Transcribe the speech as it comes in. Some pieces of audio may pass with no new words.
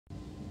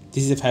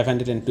This is a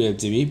 512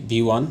 GB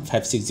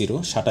V1560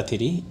 SATA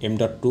 3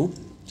 M.2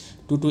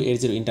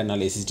 2280 internal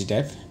SSD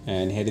drive,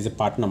 and here is a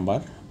part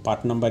number.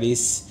 Part number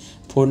is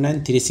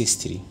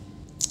 49363.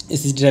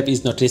 SSD drive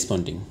is not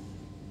responding,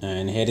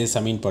 and here is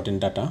some important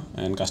data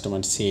and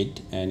customer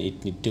said, and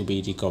it need to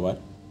be recovered.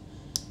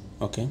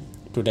 Okay,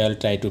 today I'll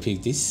try to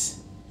fix this.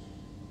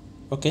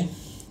 Okay,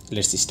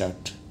 let's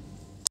start.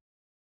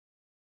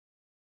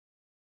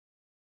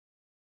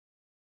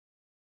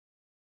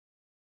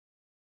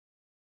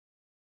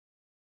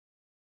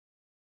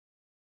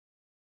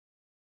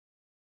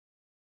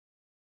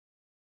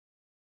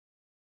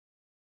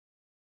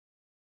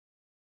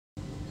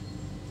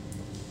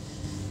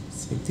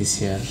 Check this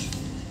here.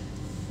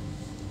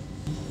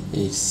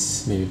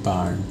 It's maybe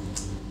burned.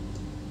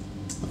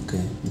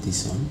 Okay,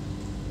 this one.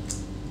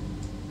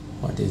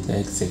 What is the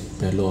exact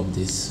value of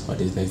this?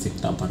 What is the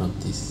exact number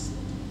of this?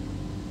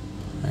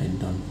 I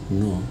don't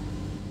know.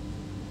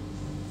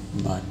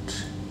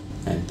 But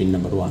and pin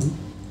number 1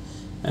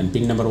 and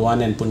pin number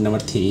 1 and pin number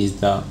 3 is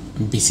the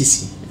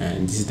BCC,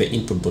 and this is the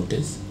input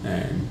voltage,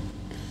 and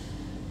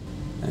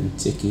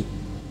check it.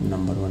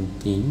 Number 1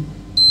 pin,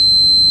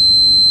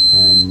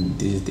 and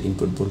this is the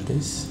input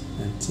voltage,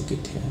 and check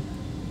it here,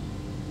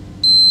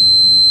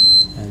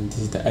 and this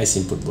is the IC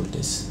input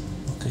voltage.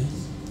 Okay,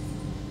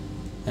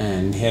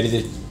 and here is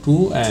a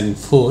 2 and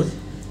 4.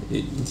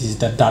 This is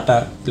the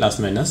data plus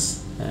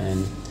minus,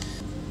 and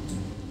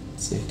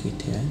check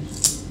it here.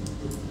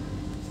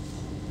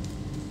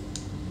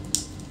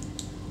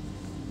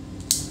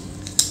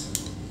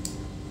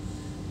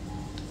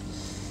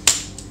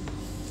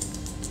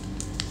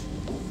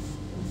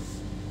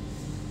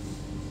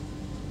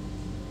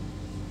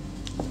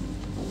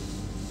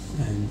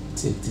 And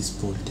check this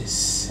voltage.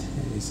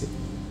 Here is a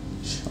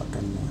short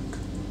or not.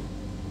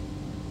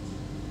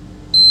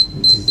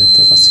 This is the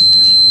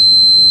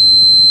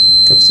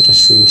capacitor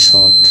showing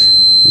short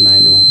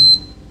 9 ohm.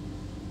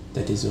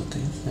 That is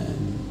okay,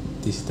 and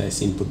this is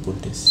the input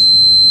voltage.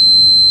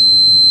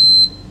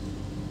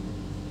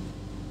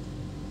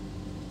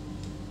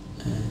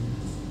 And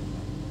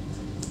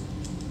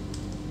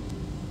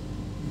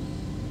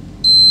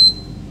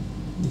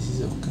this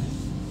is okay.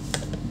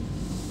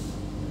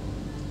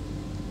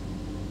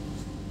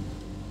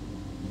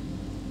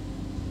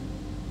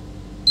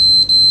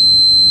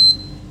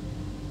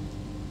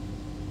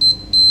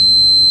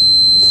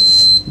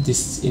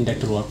 This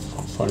inductor work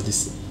for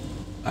this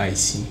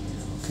IC.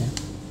 Okay,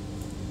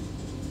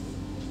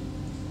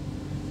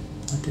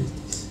 what is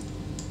this?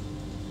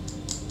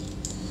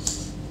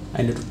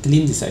 I need to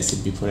clean this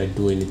IC before I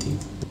do anything.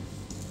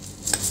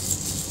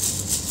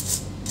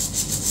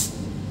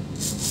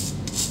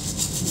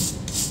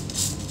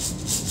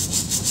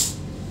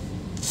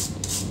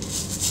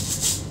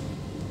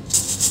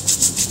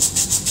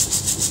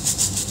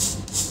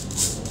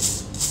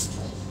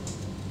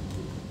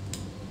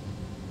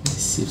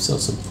 It's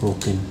also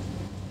broken.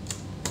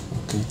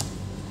 Okay,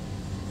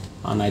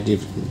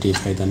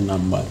 unidentified the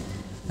number,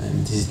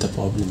 and this is the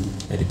problem,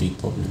 very big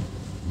problem.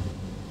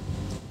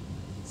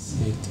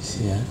 Check this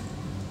here.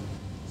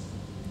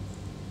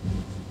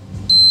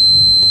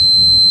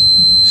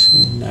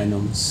 Showing 9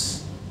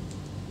 ohms,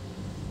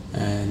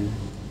 and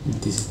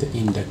this is the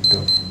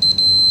inductor.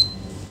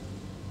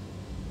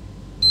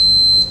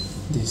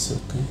 This is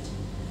okay.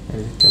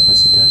 Here the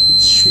capacitor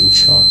is showing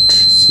short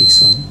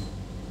 6 ohm.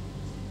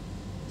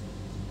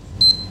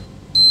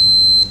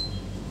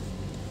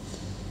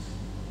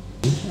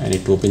 I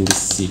need to open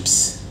these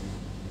zips.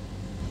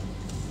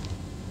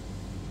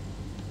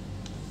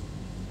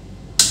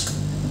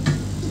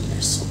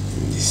 Let's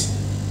open this.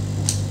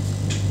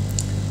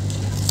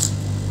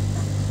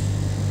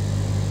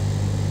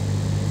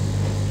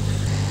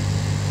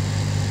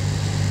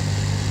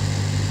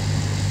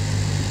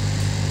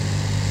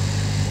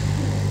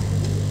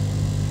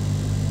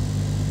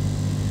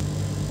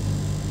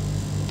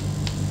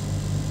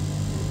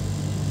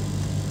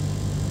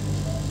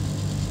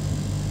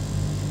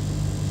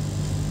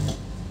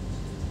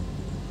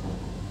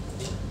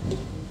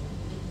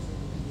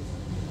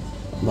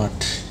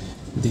 But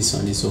this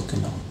one is okay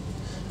now,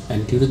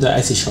 and due to the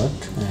IC short,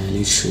 and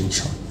it's showing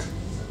short.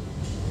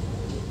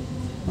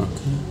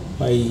 Okay,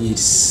 why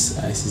its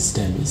IC is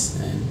damaged,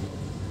 and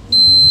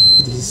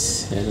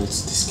this here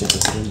also this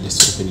capacitor.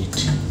 Let's open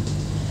it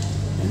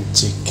and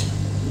check.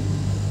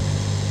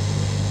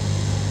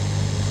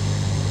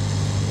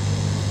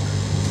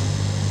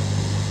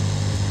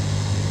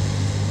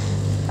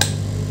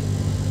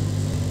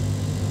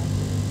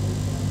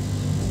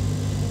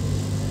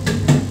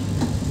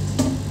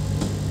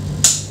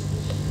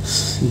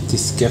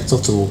 This gets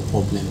also a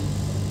problem,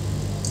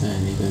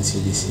 and you can see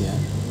this here.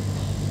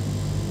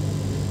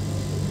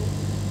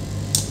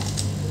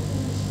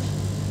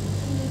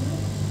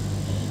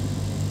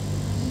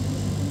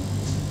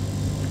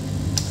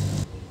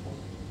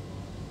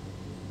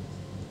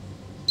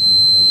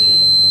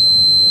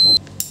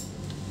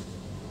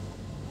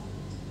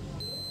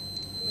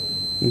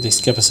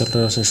 This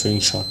capacitor also showing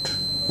short.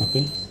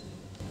 Okay,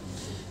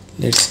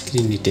 let's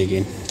clean it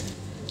again.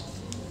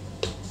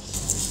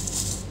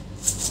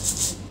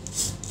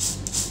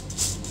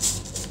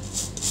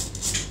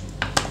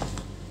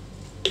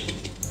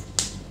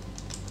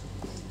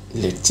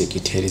 Let's check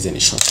it. Here is any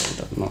short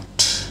circuit or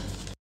not.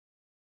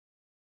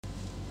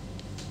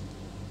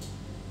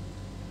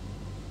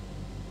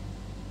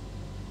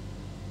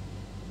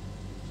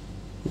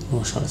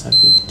 No short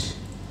circuit.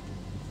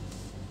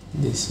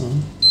 This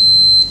one,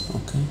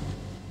 okay.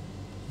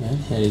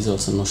 Here is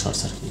also no short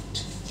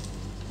circuit.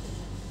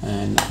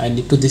 And I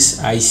need to this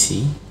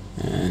IC,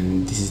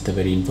 and this is the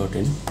very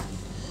important.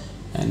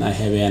 And I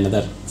have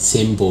another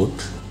same board,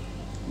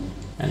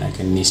 and I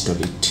can install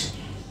it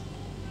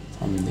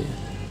from there.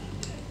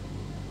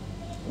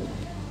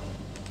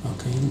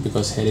 Okay,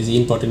 because here is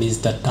important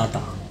is the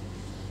data,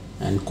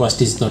 and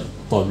cost is not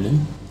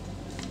problem.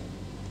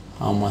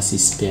 How much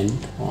is spent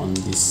on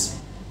this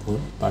board,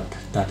 but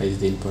data is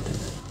the important.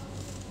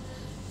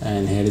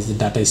 And here is the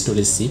data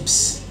storage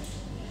chips,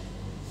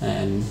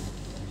 and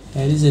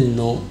here is a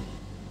no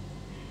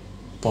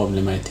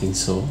problem, I think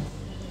so.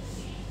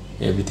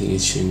 Everything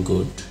is showing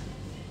good.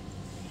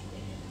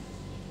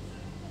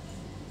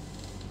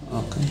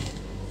 Okay,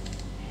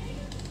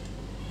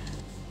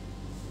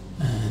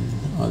 and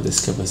all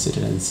this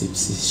capacitor and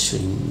chips is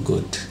showing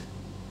good,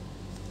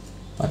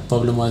 but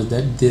problem was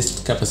that this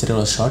capacitor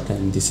was short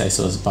and this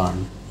IC was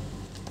burned.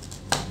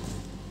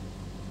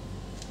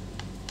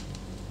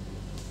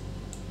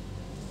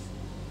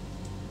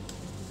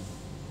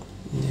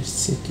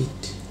 Let's check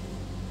it.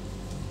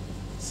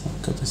 Some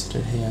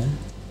capacitor here.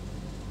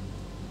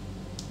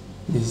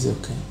 This is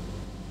okay.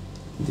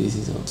 This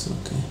is also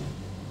okay.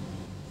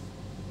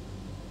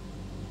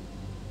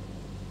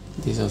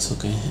 This is also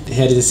okay.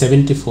 Here is a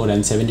 74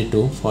 and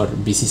 72 for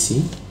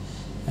BCC,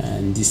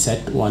 and this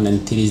set 1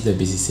 and 3 is the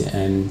BCC,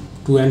 and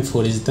 2 and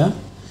 4 is the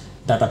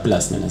data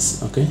plus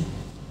minus. Okay,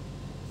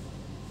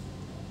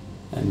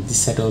 and this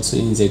set also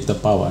inject the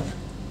power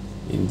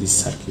in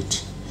this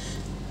circuit,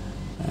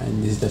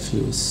 and this is the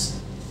fuse.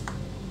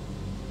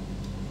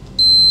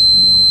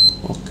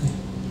 Okay,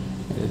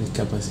 here is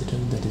the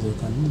capacitor, that is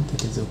okay,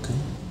 that is okay.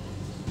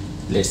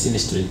 Let's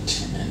install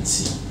it and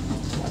see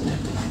what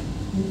happens.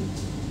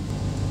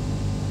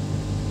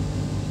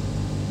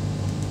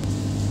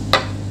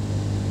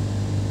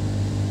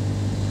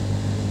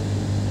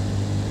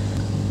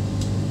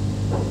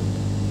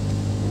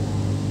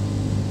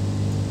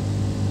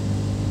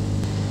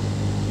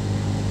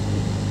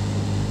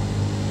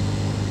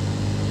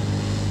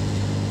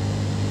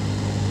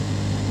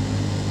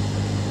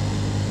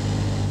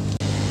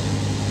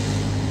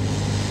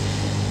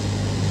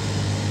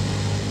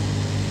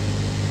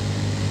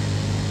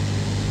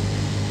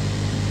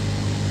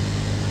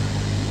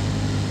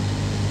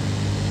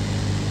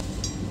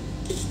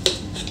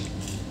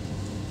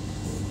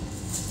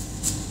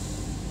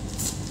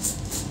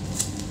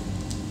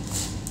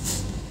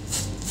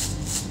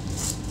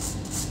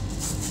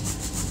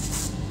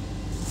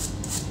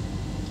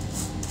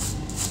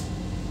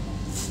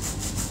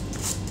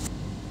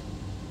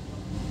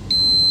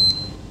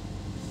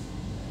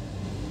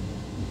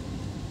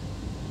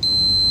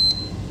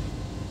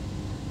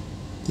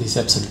 This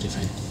is absolutely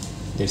fine.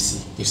 Let's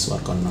see it's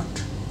work or not.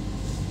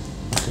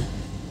 Okay,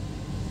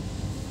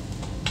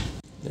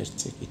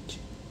 let's check it.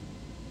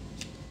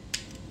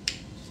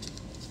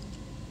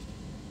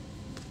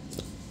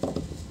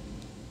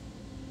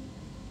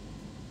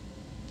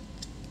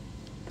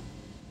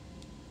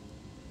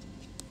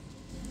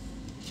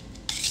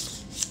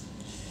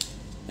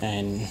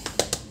 And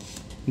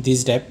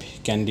this drive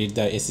can read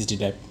the SSD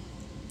drive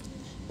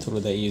through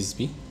the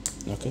USB.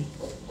 Okay,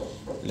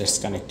 let's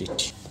connect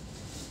it.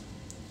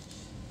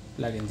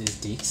 Plug in these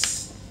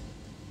discs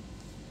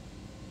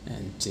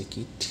and check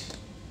it.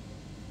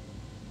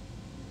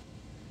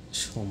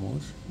 Show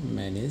more,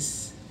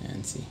 manage,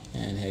 and see.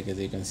 And here as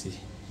you can see,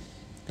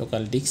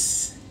 local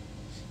disk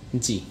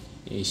G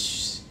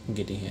is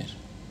getting here.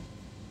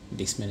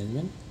 Disk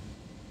management,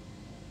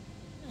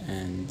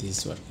 and this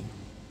is working.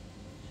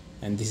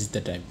 And this is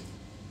the type.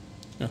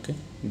 Okay,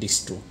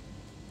 disk 2.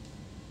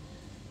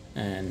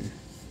 And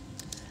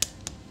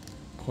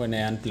when I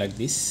unplug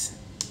this,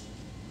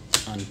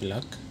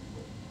 unplug,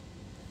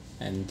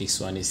 and this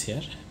one is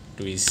here,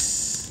 2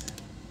 is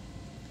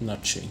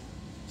not showing.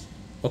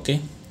 Okay,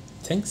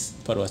 thanks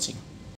for watching.